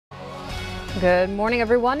Good morning,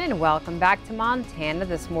 everyone, and welcome back to Montana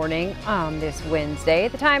this morning on this Wednesday.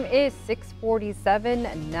 The time is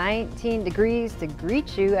 6:47, 19 degrees to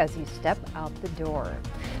greet you as you step out the door.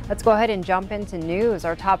 Let's go ahead and jump into news.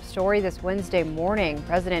 Our top story this Wednesday morning.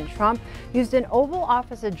 President Trump used an Oval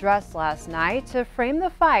Office address last night to frame the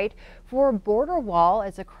fight for a border wall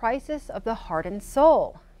as a crisis of the heart and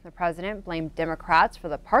soul. The president blamed Democrats for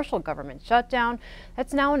the partial government shutdown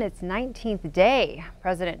that's now in its 19th day.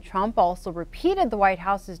 President Trump also repeated the White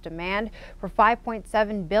House's demand for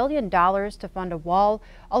 $5.7 billion to fund a wall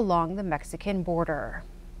along the Mexican border.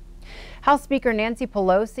 House Speaker Nancy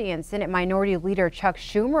Pelosi and Senate Minority Leader Chuck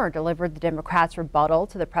Schumer delivered the Democrats' rebuttal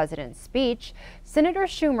to the president's speech. Senator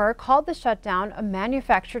Schumer called the shutdown a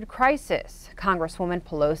manufactured crisis. Congresswoman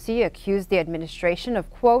Pelosi accused the administration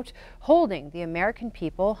of, quote, holding the American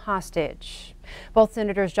people hostage. Both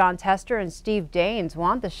Senators John Tester and Steve Daines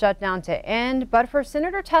want the shutdown to end, but for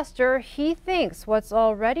Senator Tester, he thinks what's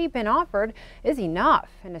already been offered is enough.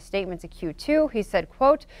 In a statement to Q2, he said,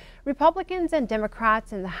 quote, Republicans and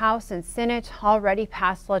Democrats in the House and Senate already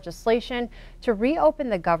passed legislation to reopen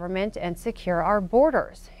the government and secure our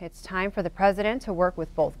borders. It's time for the president to work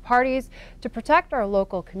with both parties to protect our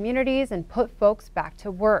local communities and put folks back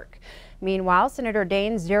to work. Meanwhile, Senator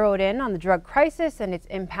Daines zeroed in on the drug crisis and its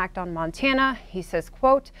impact on Montana. He says,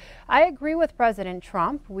 quote, I agree with President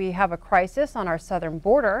Trump. We have a crisis on our southern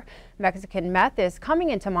border. Mexican meth is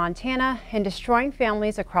coming into Montana and destroying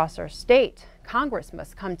families across our state. Congress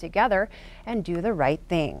must come together and do the right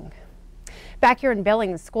thing. Back here in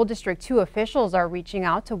Billings, School District 2 officials are reaching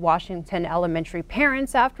out to Washington Elementary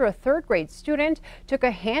parents after a third-grade student took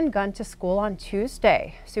a handgun to school on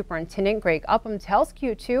Tuesday. Superintendent Greg Upham tells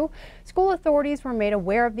Q2 school authorities were made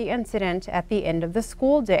aware of the incident at the end of the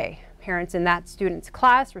school day. Parents in that student's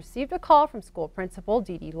class received a call from school principal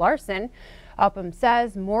Dee Dee Larson. Upham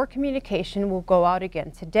says more communication will go out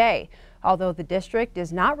again today. Although the district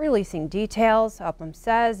is not releasing details, Upham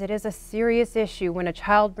says it is a serious issue when a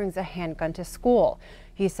child brings a handgun to school.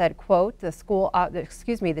 He said, quote, the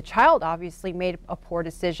child obviously made a poor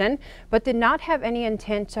decision, but did not have any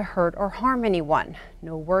intent to hurt or harm anyone.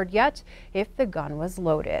 No word yet if the gun was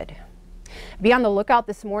loaded. Be on the lookout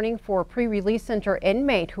this morning for a pre-release center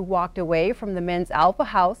inmate who walked away from the men's Alpha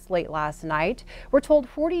House late last night. We're told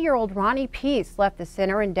 40-year-old Ronnie Peace left the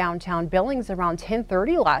center in downtown Billings around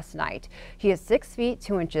 10:30 last night. He is 6 feet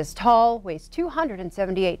 2 inches tall, weighs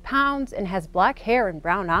 278 pounds, and has black hair and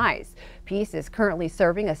brown eyes. Peace is currently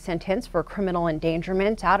serving a sentence for criminal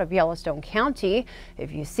endangerment out of Yellowstone County.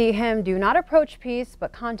 If you see him, do not approach Peace,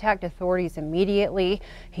 but contact authorities immediately.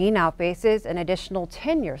 He now faces an additional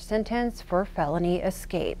 10-year sentence for felony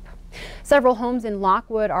escape. Several homes in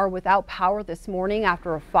Lockwood are without power this morning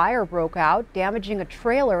after a fire broke out, damaging a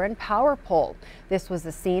trailer and power pole. This was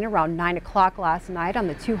the scene around 9 o'clock last night on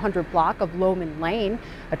the 200 block of Lowman Lane.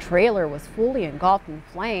 A trailer was fully engulfed in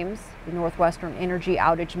flames. The Northwestern Energy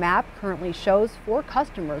outage map currently shows 4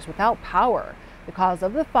 customers without power. The cause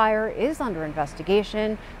of the fire is under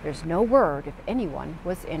investigation. There's no word if anyone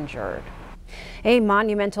was injured. A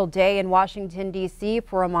monumental day in Washington, D.C.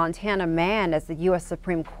 for a Montana man as the U.S.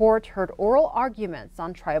 Supreme Court heard oral arguments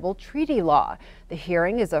on tribal treaty law. The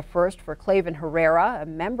hearing is a first for Claven Herrera, a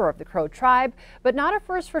member of the Crow tribe, but not a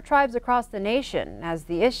first for tribes across the nation, as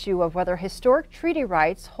the issue of whether historic treaty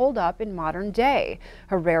rights hold up in modern day.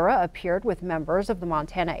 Herrera appeared with members of the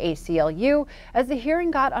Montana ACLU as the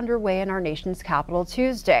hearing got underway in our nation's capital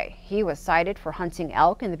Tuesday. He was cited for hunting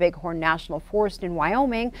elk in the Bighorn National Forest in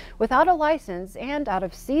Wyoming without a license and out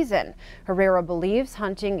of season. Herrera believes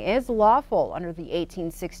hunting is lawful under the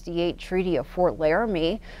 1868 Treaty of Fort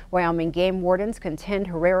Laramie. Wyoming game wardens contend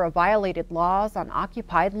Herrera violated laws on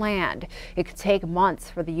occupied land. It could take months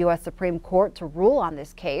for the U.S. Supreme Court to rule on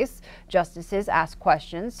this case. Justices ask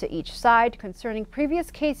questions to each side concerning previous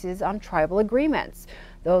cases on tribal agreements.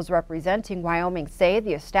 Those representing Wyoming say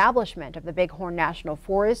the establishment of the Bighorn National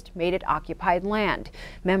Forest made it occupied land.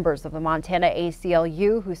 Members of the Montana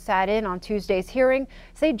ACLU who sat in on Tuesday's hearing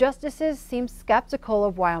say justices seem skeptical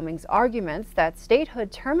of Wyoming's arguments that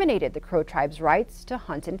statehood terminated the Crow tribe's rights to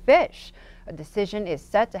hunt and fish. A decision is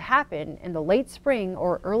set to happen in the late spring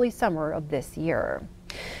or early summer of this year.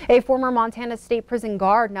 A former Montana State Prison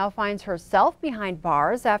guard now finds herself behind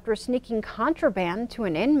bars after sneaking contraband to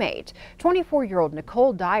an inmate. 24-year-old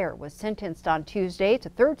Nicole Dyer was sentenced on Tuesday to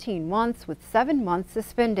 13 months with 7 months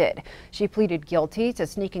suspended. She pleaded guilty to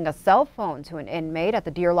sneaking a cell phone to an inmate at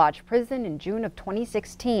the Deer Lodge prison in June of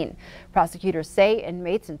 2016. Prosecutors say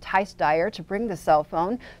inmates enticed Dyer to bring the cell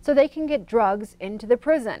phone so they can get drugs into the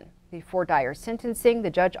prison. Before Dyer's sentencing, the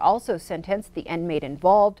judge also sentenced the inmate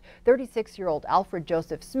involved, 36-year-old Alfred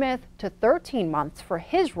Joseph Smith, to 13 months for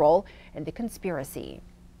his role in the conspiracy.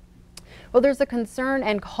 Well, there's a concern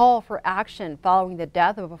and call for action following the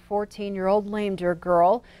death of a 14-year-old lame deer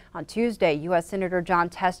girl. On Tuesday, U.S. Senator Jon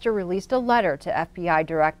Tester released a letter to FBI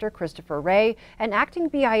Director Christopher Wray and Acting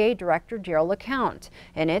BIA Director Gerald LeCount.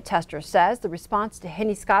 In it, Tester says the response to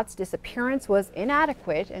Henny Scott's disappearance was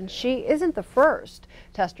inadequate and she isn't the first.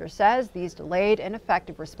 Tester says these delayed and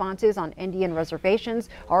ineffective responses on Indian reservations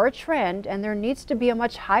are a trend and there needs to be a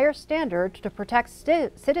much higher standard to protect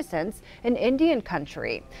citizens in Indian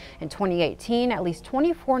country. In 2018, at least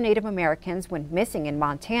 24 Native Americans went missing in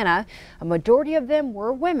Montana. A majority of them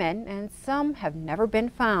were women, and some have never been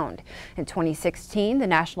found. In 2016, the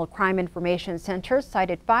National Crime Information Center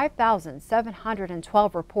cited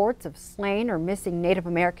 5,712 reports of slain or missing Native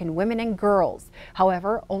American women and girls.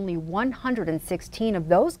 However, only 116 of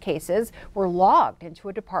those cases were logged into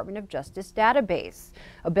a Department of Justice database.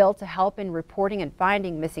 A bill to help in reporting and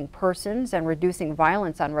finding missing persons and reducing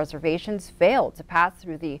violence on reservations failed to pass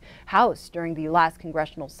through the House during the last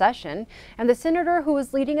congressional session, and the senator who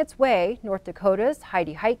was leading its way, North Dakota's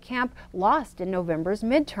Heidi Heitkamp, lost in November's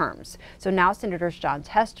midterms. So now Senators Jon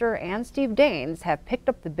Tester and Steve Daines have picked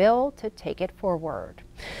up the bill to take it forward.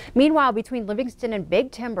 Meanwhile, between Livingston and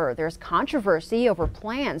Big Timber, there's controversy over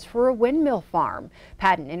plans for a windmill farm.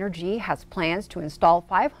 Patent Energy has plans to install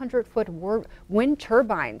 500-foot wind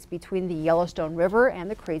turbines between the Yellowstone River and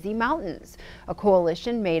the Crazy Mountains. A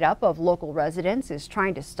coalition made up of local residents is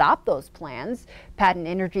trying to stop those plans. Patent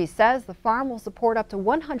Energy says the farm will support up to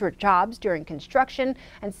 100 jobs during construction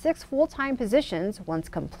and 6 full-time positions once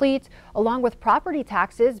complete, along with property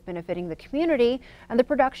taxes benefiting the community and the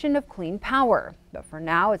production of clean power. But for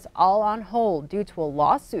now, it's all on hold due to a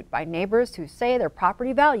lawsuit by neighbors who say their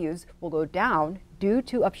property values will go down due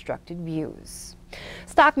to obstructed views.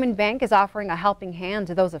 Stockman Bank is offering a helping hand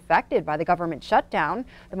to those affected by the government shutdown.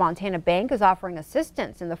 The Montana Bank is offering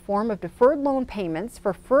assistance in the form of deferred loan payments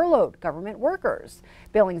for furloughed government workers.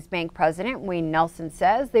 Billings Bank President Wayne Nelson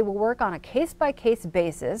says they will work on a case-by-case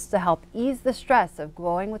basis to help ease the stress of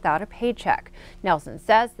going without a paycheck. Nelson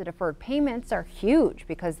says the deferred payments are huge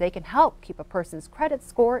because they can help keep a person's credit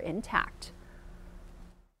score intact.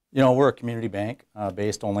 You know, we're a community bank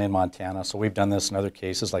based only in Montana, so we've done this in other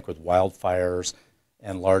cases like with wildfires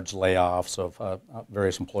and large layoffs of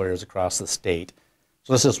various employers across the state.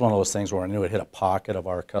 So this is one of those things where I knew it hit a pocket of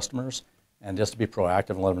our customers, and just to be proactive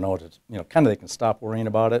and let them know that, you know, kind of they can stop worrying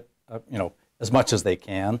about it, you know, as much as they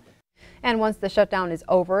can. And once the shutdown is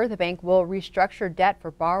over, the bank will restructure debt for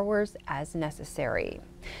borrowers as necessary.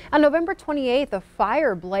 On November 28th, a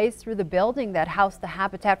fire blazed through the building that housed the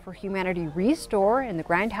Habitat for Humanity Restore in the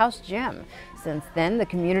Grindhouse Gym. Since then, the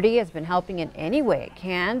community has been helping in any way it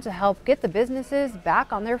can to help get the businesses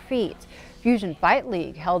back on their feet. Fusion Fight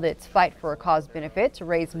League held its Fight for a Cause benefit to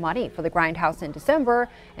raise money for the Grindhouse in December,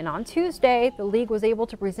 and on Tuesday, the league was able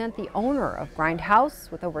to present the owner of Grindhouse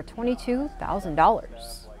with over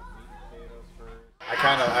 $22,000.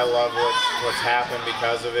 I love what's happened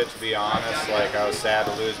because of it, to be honest. Like, I was sad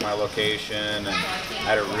to lose my location, and I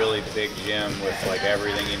had a really big gym with like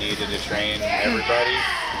everything you needed to train everybody.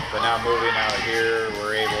 But now moving out here,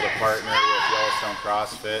 we're able to partner with Yellowstone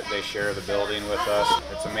CrossFit. They share the building with us.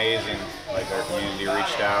 It's amazing. Like, our community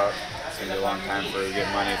reached out. It's gonna be a long time for us to get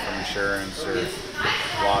money from insurance or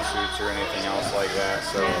lawsuits or anything else like that.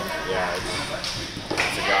 So yeah,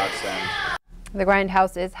 it's a godsend. The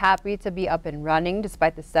Grindhouse is happy to be up and running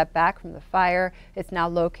despite the setback from the fire. It's now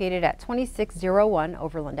located at 2601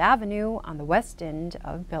 Overland Avenue on the west end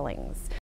of Billings.